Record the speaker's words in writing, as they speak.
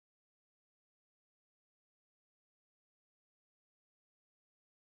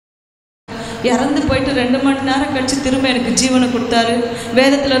இறந்து போயிட்டு 2 மணி நேரம் கழிச்சு திரும்ப எனக்கு ஜீவனை கொடுத்தாரு.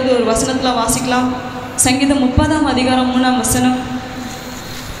 வேதத்திலேருந்து ஒரு வசனத்தில் வாசிக்கலாம். சங்கீதம் 30ஆம் அதிகாரம் 3ஆம் வசனம்.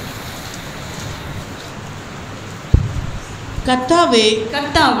 கர்த்தாவே,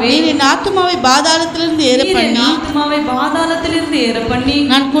 நீர் என் ஆத்துமாவை பாதாளத்திலிருந்து ஏற பண்ணி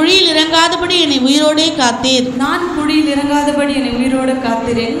நான் குழியில் இறங்காதபடி என்னை உயிரோடே காத்தீர்.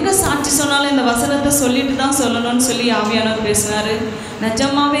 எங்க சாட்சி சொன்னாலும் இந்த வசனத்தை சொல்லிட்டு தான் சொல்லணும்னு சொல்லி ஆவியானவர் பேசினாரு.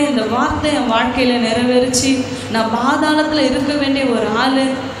 நிஜமாவே இந்த வார்த்தை என் வாழ்க்கையில நிறைவேறிச்சு. நான் பாதாளத்துல இருக்க வேண்டிய ஒரு ஆளு,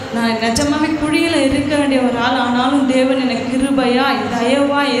 நான் நிஜமாவே குழியில் இருக்க வேண்டிய ஒரு ஆள். ஆனாலும் தேவன் எனக்கு கிருபையாய்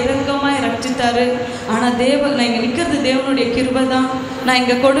தயவாய் இரக்கமாய் ரட்சித்தாரு. ஆனால் நான் இங்கே நிற்கிறது தேவனுடைய கிருபை தான். நான்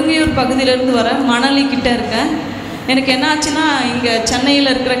இங்கே கொடுங்கையூர் பகுதியிலேருந்து வரேன், மணலி கிட்டே இருக்கேன். எனக்கு என்ன ஆச்சுன்னா, இங்கே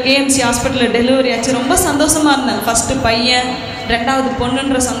சென்னையில் இருக்கிற KMC ஹாஸ்பிட்டலில் டெலிவரி ஆச்சு. ரொம்ப சந்தோஷமாக இருந்தேன். ஃபஸ்ட்டு பையன், 2வது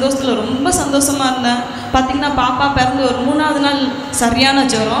பொண்ணுன்ற சந்தோஷத்தில் ரொம்ப சந்தோஷமாக இருந்தேன். பார்த்திங்கன்னா பாப்பா பிறந்து ஒரு 3ஆவது நாள் சரியான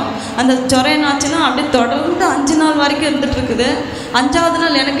ஜுரம். அந்த ஜுரம் என்னாச்சுன்னா அப்படியே தொடர்ந்து 5 நாள் வரைக்கும் இருந்துகிட்ருக்குது. 5ஆவது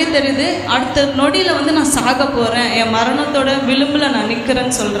நாள் எனக்கே தெரியுது, அடுத்த நொடியில் நான் சாக போகிறேன், என் மரணத்தோட விளிம்பில் நான்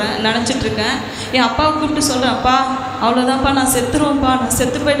நிற்கிறேன்னு நினச்சிட்ருக்கேன். என் அப்பாவை கூப்பிட்டு சொல்கிறேன், அப்பா அவ்வளோதான்ப்பா, நான் செத்துருவேன்ப்பா, நான்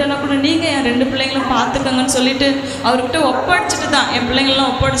செத்து போயிட்டேன்னா கூட நீங்கள் என் 2 பிள்ளைங்களும் பார்த்துக்கங்கன்னு சொல்லிட்டு அவர்கிட்ட ஒப்படைச்சிட்டு தான் என்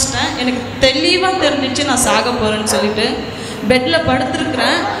பிள்ளைங்கள்லாம் ஒப்படைச்சிட்டேன். எனக்கு தெளிவாக தெரிஞ்சிச்சு நான் சாக போகிறேன்னு சொல்லிட்டு பெட்டில்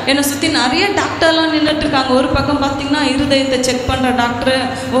படுத்துருக்குறேன். என்னை சுற்றி நிறைய டாக்டர்லாம் நின்றுட்டுருக்காங்க. ஒரு பக்கம் பார்த்திங்கன்னா இருதயத்தை செக் பண்ணுற டாக்டரு,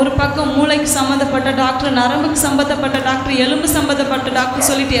 ஒரு பக்கம் மூளைக்கு சம்மந்தப்பட்ட டாக்டர், நரம்புக்கு சம்மந்தப்பட்ட டாக்டர், எலும்பு சம்மந்தப்பட்ட டாக்டர்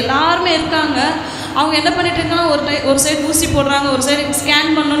சொல்லிட்டு எல்லாருமே இருக்காங்க. அவங்க என்ன பண்ணிட்டு இருக்காங்கன்னா, ஒரு சைடு ஊசி போடுறாங்க, ஒரு சைடு ஸ்கேன்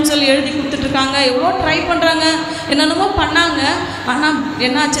பண்ணணும்னு சொல்லி எழுதி கொடுத்துட்ருக்காங்க. எவ்வளோ ட்ரை பண்ணுறாங்க, என்னென்னமோ பண்ணாங்க. ஆனால்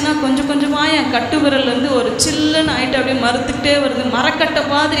என்னாச்சுன்னா கொஞ்சம் கொஞ்சமாக என் கட்டு விரல்லேருந்து ஒரு சில்லுன்னு ஆகிட்டு அப்படியே மறுத்துக்கிட்டே வருது. மரக்கட்டை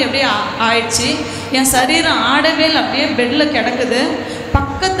மாதிரி அப்படியே ஆயிடுச்சு. என் சரீரம் ஆடவே இல்லை, அப்படியே பெட்டில் கிடக்குது.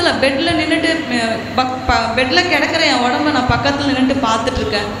 பக்கத்தில் பெட்டில் நின்றுட்டு பெட்டில் கிடக்கிற என் உடம்ப நான் பக்கத்தில் நின்றுட்டு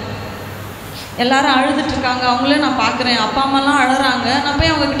பார்த்துட்ருக்கேன். எல்லாரும் அழுதுட்ருக்காங்க, அவங்களே நான் பார்க்குறேன். அப்பா அம்மாலாம் அழுறாங்க. நான்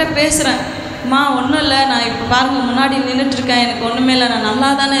போய் அவங்கக்கிட்ட பேசுகிறேன், அம்மா ஒன்றும் இல்லை, நான் இப்போ பாருங்கள் முன்னாடி நின்றுட்டுருக்கேன், எனக்கு ஒன்றுமே இல்லை, நான் நல்லா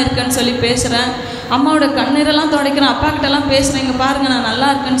தானே இருக்கேன்னு சொல்லி பேசுகிறேன். அம்மாவோட கண்ணீரெல்லாம் துடைக்கிறேன், அப்பாக்கிட்டலாம் பேசுகிறேன், இங்கே பாருங்கள் நான் நல்லா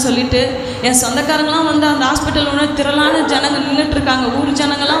இருக்கேன்னு சொல்லிட்டு. என் சொந்தக்காரங்களாம் அந்த ஹாஸ்பிட்டல் ஒன்று திரளான ஜனங்கள் நின்றுட்டுருக்காங்க, ஊர்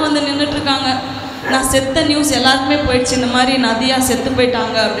ஜனங்கள்லாம் நின்றுட்டுருக்காங்க. நான் செத்த நியூஸ் எல்லாருக்குமே போயிடுச்சு, இந்த மாதிரி நதியா செத்து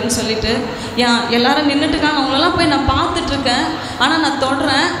போயிட்டாங்க அப்படின்னு சொல்லிட்டு. எல்லாரும் நின்றுட்டுருக்காங்க, அவங்களெல்லாம் போய் நான் பார்த்துட்ருக்கேன். ஆனால் நான்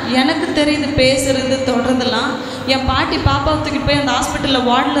தொடுறேன், எனக்கு தெரியுது பேசுறது தொடுறதெல்லாம். என் பாட்டி பாப்பாவை தூக்கிட்டு போய் அந்த ஹாஸ்பிட்டலில்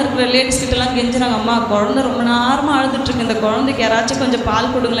வார்டில் இருக்கிற லேடிஸ் கிட்டலாம் கெஞ்சுறாங்க, அம்மா குழந்தை ரொம்ப நேரமாக அழுதுட்டுருக்கு, இந்த குழந்தைக்கு யாராச்சும் கொஞ்சம்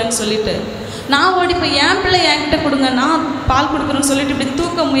பால் கொடுங்களேன்னு சொல்லிட்டு. நான் ஓடி போய் என் பிள்ளை என்கிட்ட கொடுங்க, நான் பால் கொடுக்குறேன்னு சொல்லிட்டு இப்படி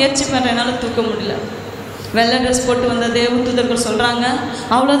தூக்க முயற்சி பண்ணுறேன், என்னால் தூக்க முடியல. வெள்ளை ட்ரெஸ் போட்டு வந்த தேவதூதர்கள் சொல்கிறாங்க,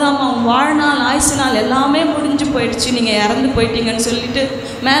 அவ்வளோதாம்மா வாழ்நாள் ஆயுசு நாள் எல்லாமே முடிஞ்சு போயிடுச்சு, நீங்கள் இறந்து போயிட்டீங்கன்னு சொல்லிட்டு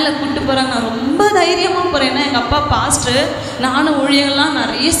மேலே கூப்பிட்டு போகிறாங்க. நான் ரொம்ப தைரியமாக போகிறேன், ஏன்னா எங்கள் அப்பா பாஸ்டர், நானும் ஊழியெல்லாம்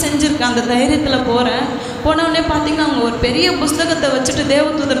நிறைய செஞ்சுருக்கேன், அந்த தைரியத்தில் போகிறேன். போனவுடனே பார்த்திங்கன்னா அவங்க ஒரு பெரிய புஸ்தகத்தை வச்சுட்டு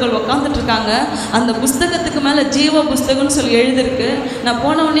தேவதூதர்கள் உட்காந்துட்ருக்காங்க. அந்த புஸ்தகத்துக்கு மேலே ஜீவ புஸ்தகம்னு சொல்லி எழுதிருக்கு. நான்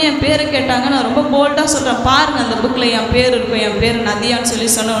போனவுடனே என் பேரை கேட்டாங்க. நான் ரொம்ப போல்டாக சொல்கிறேன், பாருங்கள் அந்த புக்கில் என் பேர் இருக்கும், என் பேர் நதியான்னு சொல்லி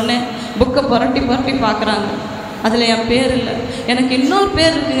சொன்ன உடனே புக்கை புரட்டி பார்க்குறாங்க, அதில் என் பேர் இல்லை. எனக்கு இன்னொரு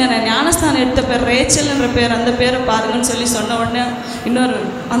பேர் இருக்குங்க, நான் ஞானஸ்தானம் எடுத்த பேர் ரேச்சல்ன்ற பேர், அந்த பேரை பாருங்கன்னு சொல்லி சொன்ன உடனே இன்னொரு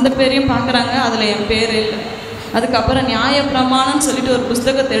அந்த பேரையும் பார்க்குறாங்க, அதில் என் பேர் இல்லை. அதுக்கப்புறம் நியாய பிரமாணம்னு சொல்லிட்டு ஒரு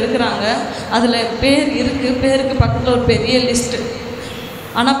புஸ்தகத்தை எடுக்கிறாங்க, அதில் பேர் இருக்குது, பேருக்கு பக்கத்தில் ஒரு பெரிய லிஸ்ட்டு.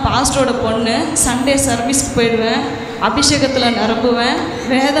 ஆனால் பாஸ்டரோட பொண்ணு, சண்டே சர்வீஸ்க்கு போயிடுவேன், அபிஷேகத்தில் நிரம்புவேன்,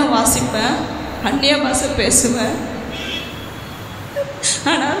 வேதம் வாசிப்பேன், அந்நிய பாஷை பேசுவேன்.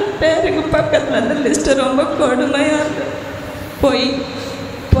 ஆனால் பேருக்கு பக்கத்தில் அந்த லிஸ்ட்டு ரொம்ப கொடுமையாக இருக்கு. பொய்,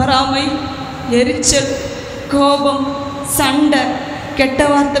 பொறாமை, எரிச்சல், கோபம், சண்டை, கெட்ட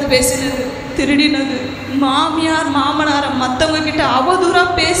வார்த்தை பேசினது, திருடினது, மாமியார் மாமனாரை மற்றவங்க கிட்ட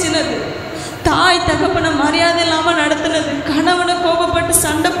அவதூறாக பேசினது, தாய் தகப்பனை மரியாதை இல்லாமல் நடத்துனது, கணவனை கோபப்பட்டு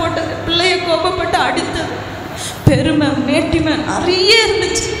சண்டை போட்டது, பிள்ளைய கோபப்பட்டு அடித்தது, பெருமை மேட்டிமை நிறைய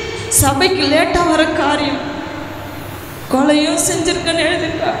இருந்துச்சு. சபைக்கு லேட்டாக வர காரியம், கொலையும் செஞ்சுருக்கேன்னு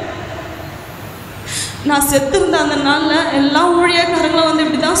எழுதிருக்கா. நான் செத்துருந்த அந்த நாளில் எல்லா ஊழியக்காரங்களும்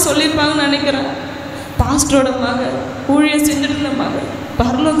இப்படி தான் சொல்லியிருப்பாங்கன்னு நினைக்கிறேன். பாஸ்டரோட மகள், ஊழியம் செஞ்சுட்டு இருந்த மகள்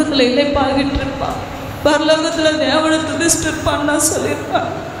பரலோகத்தில் இலைப்பாகிட்டு இருப்பான், பரலோகத்தில் தேவனை துதிச்சுட்டு இருப்பான்னு தான் சொல்லியிருப்பான்.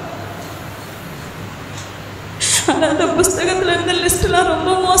 ஆனால் அந்த புஸ்தகத்தில் இருந்த லிஸ்ட்லாம்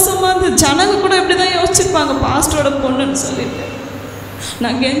ரொம்ப மோசமாக இருந்தது. ஜனங்க கூட இப்படி தான் யோசிச்சிருப்பாங்க, பாஸ்டரோட பொண்ணுன்னு சொல்லிட்டு.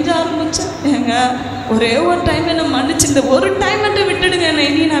 நான் கெஞ்ச ஆரம்பித்தேன், ஏங்க ஒரே ஒரு டைம் என்னை மன்னிச்சு, இந்த ஒரு டைம் மட்டும் விட்டுடுங்க, என்னை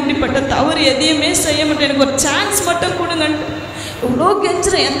இனி நான் அப்படிப்பட்ட தவறு எதையுமே செய்ய மாட்டேன், எனக்கு ஒரு சான்ஸ் மட்டும் கொடுங்கன்ட்டு எவ்வளோ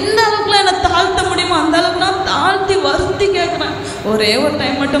கெஞ்சுறேன். எந்த அளவுக்குலாம் என்னை தாழ்த்த முடியுமோ அந்த அளவுக்குலாம் தாழ்த்தி வருத்தி கேட்குறேன், ஒரே ஒரு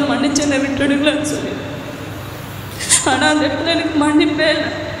டைம் மட்டும் மன்னிச்சு என்னை விட்டுடுங்களேன்னு சொல்லி. ஆனால் அந்த இடத்துல எனக்கு மன்னிப்பே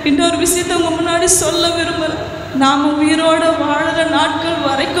இல்லை. இன்னொரு விஷயத்தை உங்க முன்னாடி சொல்ல விரும்புகிறேன். நாம் உயிரோட வாழற நாட்கள்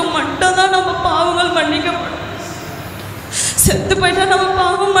வரைக்கும் மட்டும்தான் நம்ம பாவங்கள் மன்னிக்கப்படும். செத்து போயிட்டா நம்ம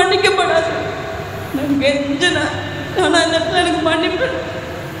பாவம் மன்னிக்கப்படாது. நான் கெஞ்சினேன், ஆனால் அந்த இடத்துல எனக்கு மன்னிப்பு.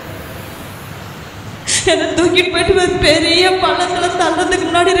 என்னை தூக்கிட்டு போயிட்டு ஒரு பெரிய பள்ளத்தில் தள்ளதுக்கு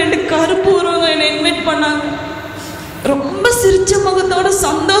முன்னாடி 2 கருப்பு உருவங்க என்னை இன்வைட் பண்ணாங்க. ரொம்ப சிரிச்ச முகத்தோட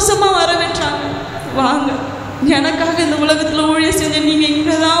சந்தோஷமா வரவேற்றாங்க. வாங்க, எனக்காக இந்த உலகத்துல ஊழிய செஞ்ச நீங்க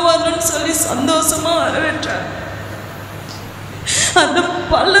இங்கதான் வரணும்னு சொல்லி சந்தோஷமா வரவேற்றாங்க. அந்த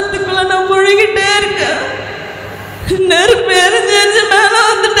பள்ளத்துக்குள்ள நான் முழுகிட்டே இருக்கேன். நெருப்பு எரிஞ்சு மேல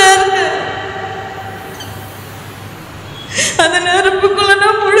வந்துட்டே இருக்கு. அந்த நெருப்புக்குள்ள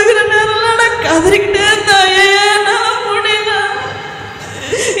நான் முழுகிற நேரம்லாம் நான் கதறிக்கிட்டே இருந்தேன். முடியல,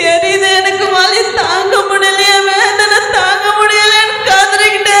 எரியுது, எனக்கு வலி தாங்க முடியலையே, வேதனை தாங்க முடியலன்னு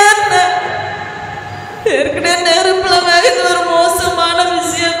கதறிக்கிட்டே இருந்தேன். ஏற்கனவே நெருப்புல வேகிறது ஒரு மோசமான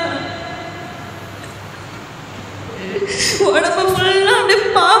விஷயம். உடம்பு ஃபுல்லா அப்படியே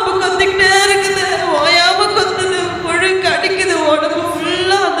பாம்பு கொத்திக்கிட்டே இருக்குது, ஓயாம கொத்துது, புழு கடிக்குது, உடம்பு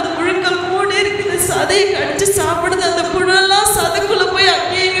ஃபுல்லா அந்த புழுக்கள் மூடி இருக்குது, சதையை கடிச்சு சாப்பிடுது. அந்த புழுலாம் சதைக்குள்ள போய்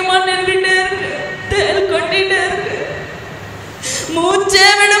அங்கேயுமா நின்றுட்டே இருக்கு, தேல் கொட்டிட்டே இருக்கு. மூச்சே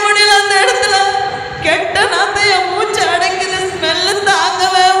விட முடியல அந்த இடத்துல. கெட்ட நாத்த என் மூச்சு அடைக்குது, ஸ்மெல்ல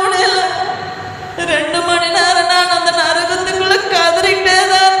தாங்கவே முடியல. 2 மணி நேரம் நான் அந்த நரகத்துக்குள்ள கதறிக்கிட்டே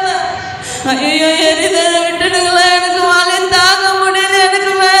தான் இருந்தேன். ஐயோ, எரிதை விட்டுடுங்களா, எனக்கு வலி தாங்க முடியல,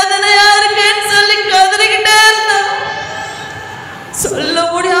 எனக்கு வேதனையா இருக்குன்னு சொல்லி கதறிக்கிட்டே இருந்தேன். சொல்ல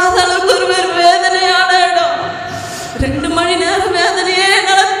முடியாத அளவுக்கு ஒரு பேர் வேதனையான இடம். 2 மணி நேரம் வேதனையே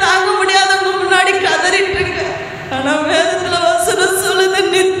என்னால தாங்க முடியாதவங்க முன்னாடி கதறிட்டு இருக்கு. ஆனா வேதத்துல வசனம் சொல்லுது,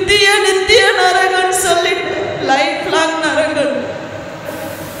 நித்திய நித்திய நரகன்னு சொல்லிட்டு, லைஃப் லாங் நரகன்.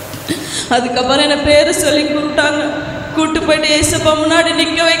 அதுக்கப்புறம் என்ன பேரு சொல்லி கூப்பிட்டாங்க. கூட்டு போயிட்டு ஏசப்பா முன்னாடி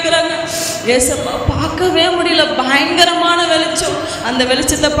நிற்க வைக்கிறாங்க. ஏசப்பா பார்க்கவே முடியல, பயங்கரமான வெளிச்சம். அந்த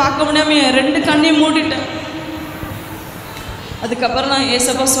வெளிச்சத்தை பார்க்க முடியாம 2 கண்ணையும் மூடிட்டேன். அதுக்கப்புறம் நான்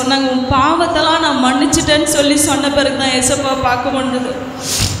ஏசப்பா சொன்னாங்க, உன் பாவத்தெல்லாம் நான் மன்னிச்சிட்டேன்னு சொல்லி சொன்ன பிறகு தான் ஏசப்பா பார்க்க முடிஞ்சது.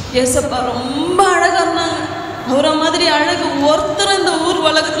 ஏசப்பா ரொம்ப அழகாக இருந்தாங்க. அவரை மாதிரி அழகு ஒருத்தர் இந்த ஊர்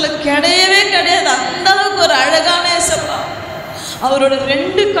உலகத்தில் கிடையவே கிடையாது. அந்த அளவுக்கு ஒரு அழகான ஏசப்பா. அவரோட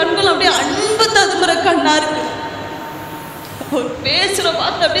 2 கண்கள் அப்படியே அன்பு ததும்புற கண்ணா இருக்கு. அவர் பேசுகிற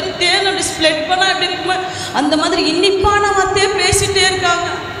வார்த்தை அப்படியே தேன் அப்படி ஸ்ப்ளெட் பண்ணா அப்படி இருக்குமா, அந்த மாதிரி இனிப்பான வார்த்தையே பேசிகிட்டே இருக்காங்க.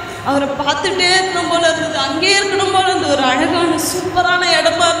 அவரை பார்த்துட்டே இருக்கணும் போல இருந்தது, அங்கேயே இருக்கணும் போல இருந்தது. ஒரு அழகான சூப்பரான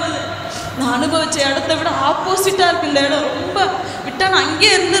இடமா இருந்தது. நான் அனுபவிச்ச இடத்த விட ஆப்போசிட்டாக இருக்குது இந்த இடம். ரொம்ப விட்டா நான்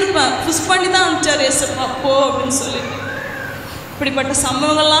அங்கேயே இருந்திருப்பேன். புஷ் பண்ணி தான் அனுப்பிச்சார் ஏசப்பா, போ அப்படின்னு சொல்லிட்டு. இப்படிப்பட்ட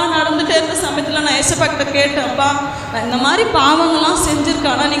சம்பவங்கள்லாம் நடந்துகிட்டே இருந்த சமயத்தில் நான் ஏசப்பா கிட்ட கேட்டேன்ப்பா, நான் இந்த மாதிரி பாவங்கள்லாம்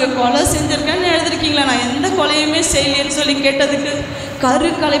செஞ்சுருக்கேன், ஆனால் நீங்கள் கொலை செஞ்சுருக்கேன்னு எழுதிருக்கீங்களா, நான் எந்த கொலையுமே செய்யலேன்னு சொல்லி கேட்டதுக்கு,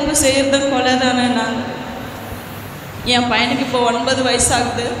 கருக்கலைப்பு செய்கிறது கொலை தானே. நான் என் பையனுக்கு இப்போ 9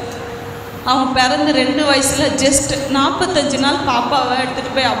 வயசாகுது. அவன் பிறந்த 2 வயசில் ஜஸ்ட் 45 நாள் பாப்பாவை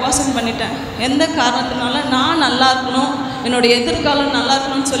எடுத்துகிட்டு போய் அபார்ஷன் பண்ணிட்டேன். எந்த காரணத்தினால நான் நல்லா இருக்கணும், என்னோடய எதிர்காலம் நல்லா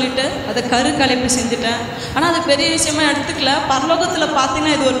இருக்கணும்னு சொல்லிட்டு அதை கருக்கலைப்பு செஞ்சுட்டேன். ஆனால் அது பெரிய விஷயமா எடுத்துக்கல. பரலோகத்தில்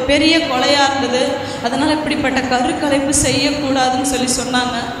பார்த்தீங்கன்னா இது ஒரு பெரிய கொலையாக இருந்தது. அதனால் இப்படிப்பட்ட கருக்கலைப்பு செய்யக்கூடாதுன்னு சொல்லி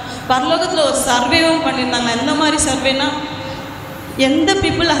சொன்னாங்க. பரலோகத்தில் ஒரு சர்வேவும் பண்ணியிருந்தாங்க. எந்த மாதிரி சர்வேனா, எந்த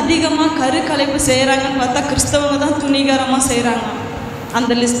பீப்புள் அதிகமாக கருக்கலைப்பு செய்கிறாங்கன்னு பார்த்தா கிறிஸ்தவங்க தான் துணிகரமாக செய்கிறாங்க.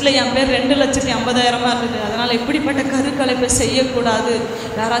 அந்த லிஸ்ட்டில் என் பேர் 2,50,000 இருந்தது. அதனால் இப்படிப்பட்ட கருக்கலைப்பை செய்யக்கூடாது.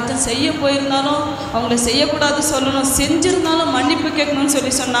 யாராச்சும் செய்ய போயிருந்தாலும் அவங்கள செய்யக்கூடாது சொல்லணும், செஞ்சுருந்தாலும் மன்னிப்பு கேட்கணும்னு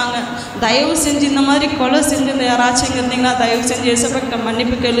சொல்லி சொன்னாங்க. தயவு செஞ்சு இந்த மாதிரி கொலை செஞ்சிருந்த யாராச்சும் இருந்தீங்கன்னா தயவு செஞ்சு ஏசப்பா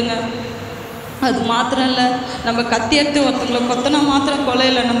மன்னிப்பு கேளுங்க. அது மாத்திரம் இல்லை, நம்ம கத்தி எடுத்து ஒருத்தங்களை கொத்தனா மாத்திரம் கொலை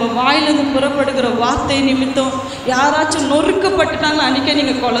இல்லை, நம்ம வாயிலிருந்து புறப்படுகிற வார்த்தை நிமித்தம் யாராச்சும் நொறுக்கப்பட்டுட்டாங்க, அன்றைக்கே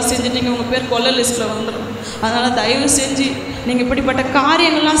நீங்கள் கொலை செஞ்சுட்டீங்க, உங்கள் பேர் கொலை லிஸ்ட்டில் வந்துடும். அதனால் தயவு செஞ்சு நீங்கள் இப்படிப்பட்ட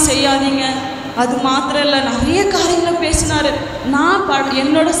காரியங்கள்லாம் செய்யாதீங்க. அது மாத்திரம் இல்லை, நிறைய காரியங்களை பேசினார். நான்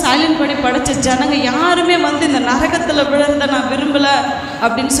என்னோட சைலண்ட் படி படித்த ஜனங்க யாருமே வந்து இந்த நரகத்தில் விழுந்த நான் விரும்பலை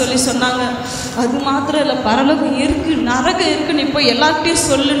அப்படின்னு சொல்லி சொன்னாங்க. அது மாத்திரம் இல்லை, பரலோகம் இருக்குது, நரகம் இருக்குன்னு இப்போ எல்லார்கிட்டையும்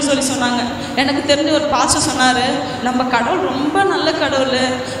சொல்லுன்னு சொல்லி சொன்னாங்க. எனக்கு தெரிஞ்ச ஒரு பாஸ்டர் சொன்னார், நம்ம கடவுள் ரொம்ப நல்ல கடவுள்,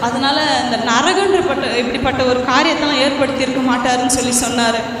 அதனால் இந்த நரகன்றப்பட்ட இப்படிப்பட்ட ஒரு காரியத்தெல்லாம் ஏற்படுத்தி இருக்க மாட்டாருன்னு சொல்லி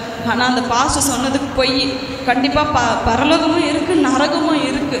சொன்னார். ஆனால் அந்த பாஸ்டர் சொன்னதுக்கு பொய். கண்டிப்பாக பரலோகமும் இருக்குது, நரகமும்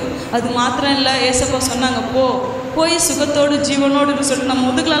இருக்குது. அது மாத்திரம் இல்லை, ஏசப்பா சொன்னாங்க, போய் சுகத்தோடு ஜீவனோடுன்னு சொல்லிட்டு நம்ம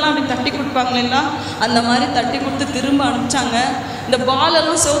முதுகுலலாம் அப்படி தட்டி கொடுப்பாங்களா, அந்த மாதிரி தட்டி கொடுத்து திரும்ப அனுப்பிச்சாங்க. இந்த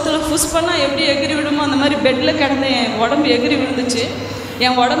பாலெல்லாம் செவத்தில் புஷ் பண்ணால் எப்படி எகிரி விடுமோ அந்த மாதிரி பெட்டில் கிடந்த என் உடம்பு எகிரி விழுந்துச்சு.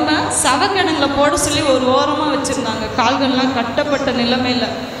 என் உடம்ப சவக்கிடங்களை போட சொல்லி ஒரு ஓரமாக வச்சுருந்தாங்க, கால்கள்லாம் கட்டப்பட்ட நிலைமையில்.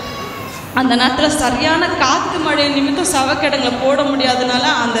 அந்த நேரத்தில் சரியான காற்று மழை நிமித்தம் சவக்கிடங்களை போட முடியாதனால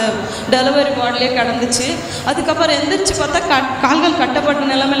அந்த டெலிவரி வார்ட்லேயே கிடந்துச்சு. அதுக்கப்புறம் எந்திரிச்சு பார்த்தா கால்கள் கட்டப்பட்ட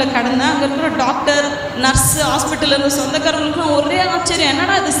நிலைமையில் கிடந்தேன். அங்கே இருக்கிற டாக்டர், நர்ஸு, ஹாஸ்பிட்டலில் இருந்த சொந்தக்காரங்களுக்குலாம் ஒரே ஆச்சரியம்,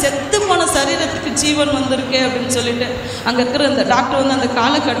 என்னடா இது செத்து போன சரீரத்துக்கு ஜீவன் வந்திருக்கே அப்படின்னு சொல்லிட்டு. அங்கே இருக்கிற அந்த டாக்டர் வந்து அந்த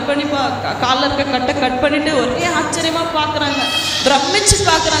காலை கட் பண்ணி காலில் இருக்க கட்டை கட் பண்ணிவிட்டு ஒரே ஆச்சரியமாக பார்க்குறாங்க, பிரமிச்சு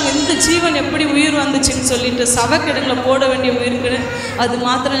பார்க்குறாங்க, இந்த ஜீவன் எப்படி உயிர் வந்துச்சுன்னு சொல்லிட்டு. சவக்கிடங்களை போட வேண்டிய உயிருக்குன்னு. அது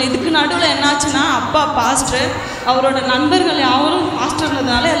மாத்திரம் இதுக்கு நடுவில் என்னாச்சுன்னா, அப்பா பாஸ்டர், அவரோட நண்பர்கள் யாரும்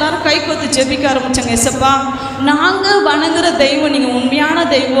பாஸ்டர்ன்றதுனால எல்லாரும் கை கொத்து ஜெபிக்க ஆரம்பிச்சாங்க. எசப்பா, நாங்கள் வணங்குற தெய்வம் நீங்கள் உண்மையான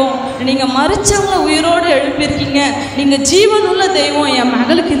தெய்வம், நீங்கள் மரிச்சவங்கள உயிரோடு எழுப்பியிருக்கீங்க, நீங்கள் ஜீவன் உள்ள தெய்வம், என்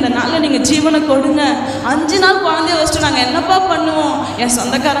மகளுக்கு இந்த நாளில் நீங்கள் ஜீவனை கொடுங்க. 5 நாள் குழந்தைய வச்சுட்டு நாங்கள் என்னப்பா பண்ணுவோம், என்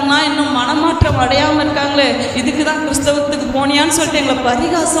சொந்தக்காரங்களாம் இன்னும் மனமாற்றம் அடையாமல் இருக்காங்களே, இதுக்கு தான் கிறிஸ்தவத்துக்கு போனியான்னு சொல்லிட்டு எங்களை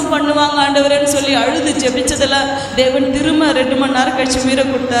பரிகாசம் பண்ணுவாங்க ஆண்டவரேன்னு சொல்லி அழுது ஜெபிச்சதில் தேவன் திரும்ப 2 மணி நேரம் கழிச்சு உயிரை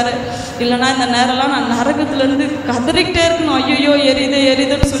கொடுத்தாரு. இல்லைனா இந்த நேரம்லாம் நான் நரகத்துலேருந்து கதறிக்கிட்டே இருக்கணும். ஐயோ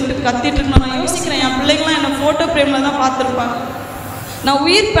எரியுதுன்னு சொல்லிட்டு கத்திட்டு இருக்கணும். நான் யோசிக்கிறேன், என் பிள்ளைங்களாம் என்னை ஃபோட்டோ ஃப்ரேமில் தான் பார்த்துருப்பாங்க. நான்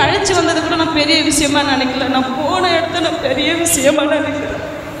உயிர் பழைச்சி வந்தது கூட நான் பெரிய விஷயமா நினைக்கல, நான் போன இடத்த நான் பெரிய விஷயமா நினைக்கிறேன்.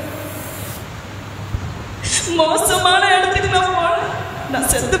 மோசமான இடத்துக்கு நான் போனேன். நான்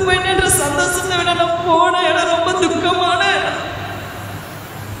செத்து போயிட்டேன்ற சந்தோஷத்தை விட நான் போன இடம் ரொம்ப துக்கமான இடம்.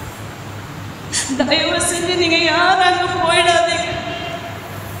 தயவு செஞ்சு நீங்க யாரும் அங்க போயிடாதீங்க.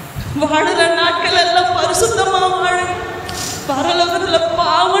 வாழுற நாட்கள் எல்லாம் பரிசுத்தமா வாழு. பரலோகத்துல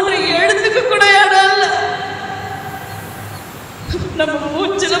பாவன்ற எழுத்துக்கு கூட இடம் இல்ல. நம்ம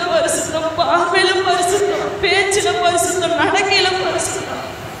மூச்சில பரிசுத்தம், பார்வையில பரிசுத்தம், பேச்சில பரிசுத்தம், நடக்கையில பரிசுத்தம்.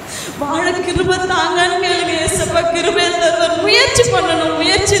 வாழ கிருபை தாங்கன்னு கேளுங்க. ஏசப்பா கிருபை தருவார். முயற்சி பண்ணணும்.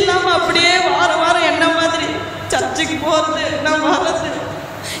 முயற்சி இல்லாம அப்படியே வாரம் என்ன மாதிரி சர்ச்சுக்கு போறது, நான் வர்றது.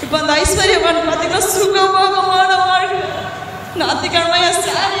 இப்போ அந்த ஐஸ்வர்யவான் பார்த்தீங்கன்னா சுகபோகமான வாழ்க்கை. ஞாயிற்றுக்கிழமை என்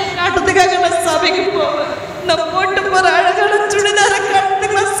சாரியை காட்டுறதுக்காக நான் சபைக்கு போவேன். நான் போட்டு போற அழகான சுடிதாரை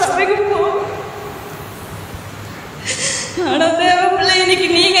காட்டுறதுக்கு நான் சபைக்கு போவேன். ஆனால் தேவ பிள்ளை, இன்னைக்கு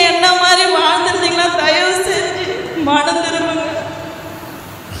நீங்க என்ன மாதிரி வாழ்ந்துருந்தீங்கன்னா தயவு செஞ்சு மனம் திரும்புங்க.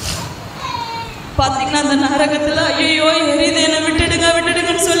 பார்த்தீங்கன்னா அந்த நரகத்தில் ஐயோ எரியுது, என்னை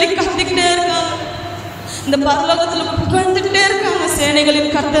விட்டுடுங்கன்னு சொல்லி கத்திக்கிட்டே இருக்காங்க. இந்த பரலோகத்தில் புகழ்ந்துக்கிட்டே இருக்காங்க.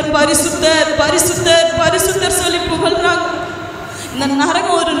 சேனைகளின் கர்த்தர் பரிசுத்தர் பரிசுத்தர் பரிசுத்தர் சொல்லி புகழ்றாங்க. இந்த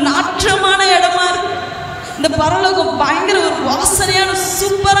நரகம் ஒரு நாற்றமான இடமா இருக்கு. இந்த பரலோகம் பயங்கர ஒரு வாசனையான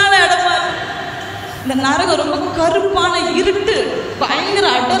சூப்பரான இடமா இருக்கு. இந்த நரகம் ரொம்ப கருப்பான இருட்டு, பயங்கர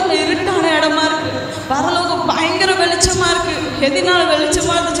அடர்ந்த இருட்டான இடமா இருக்கு. பரலோகம் பயங்கர வெளிச்சமா இருக்கு. எதனால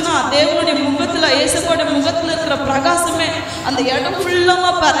வெளிச்சமா இருந்துச்சுன்னா, தேவனுடைய முகத்துல, ஏசப்பாவோட முகத்துல இருக்கிற பிரகாசமே அந்த இடம்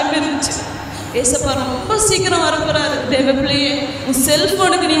ஃபுல்லாமா பரம்பி இருந்துச்சு. ஏசப்பா ரொம்ப சீக்கிரம் வரப்போறாரு. தேவ பிள்ளையே, உன்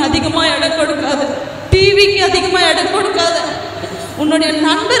செல்போனுக்கு நீ அதிகமா இடம் கொடுக்காது, டிவிக்கு அதிகமா இடம் கொடுக்காத, உன்னுடைய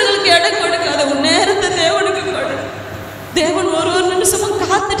நண்பர்களுக்கு இடம் கொடுக்காத, உன் நேரத்தை தேவனுக்கு கொடு. தேவன் ஒரு நிமிஷமும்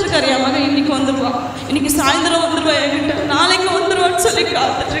காத்துட்டு இருக்காரு. என் மகன் இன்னைக்கு வந்துடுவா, இன்னைக்கு சாயந்தரம் வந்துடுவா, என்கிட்ட நாளைக்கு வந்துடுவான்னு சொல்லி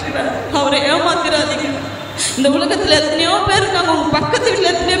காத்துட்டு இருக்கிறார். அவரை ஏமாத்திராதீங்க. இந்த உலகத்துல எத்தனையோ பேர் இருக்காங்க, உங்க பக்கத்து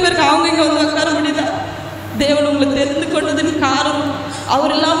வீட்டுல எத்தனையோ பேர் இருக்காங்க, அவங்க இங்க வந்து உட்கார முடியுதா? தேவன் உங்களை தெரிந்து கொண்டதுன்னு காரணம்,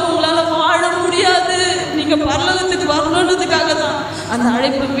 அவர் இல்லாமல் உங்களால வாழ முடியாது. நீங்க பரலோகத்துக்கு வரணுன்றதுக்காக தான். அந்த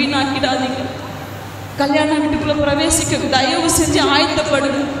அழைப்பை வீணாக்கிடாதீங்க. கல்யாண வீட்டுக்குள்ள பிரவேசிக்க தயவு செஞ்சு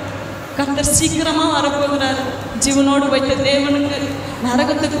ஆயத்தப்படுங்க. கர்த்தர் சீக்கிரமா வரப்போகிறாரு. ஜீவனோடு வைத்த தேவனுக்கு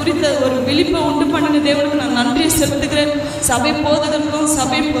நரகத்தை குறித்த ஒரு விழிப்பை உண்டு பண்ணுங்க. தேவனுக்கு நான் நன்றியை செலுத்துகிறேன். சபை போதகருக்கும்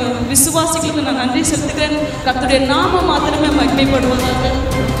சபை விசுவாசிகளுக்கும் நான் நன்றி செலுத்துகிறேன். கர்த்தருடைய நாமம் மாத்திரமே மகிமைப்படுவதாக.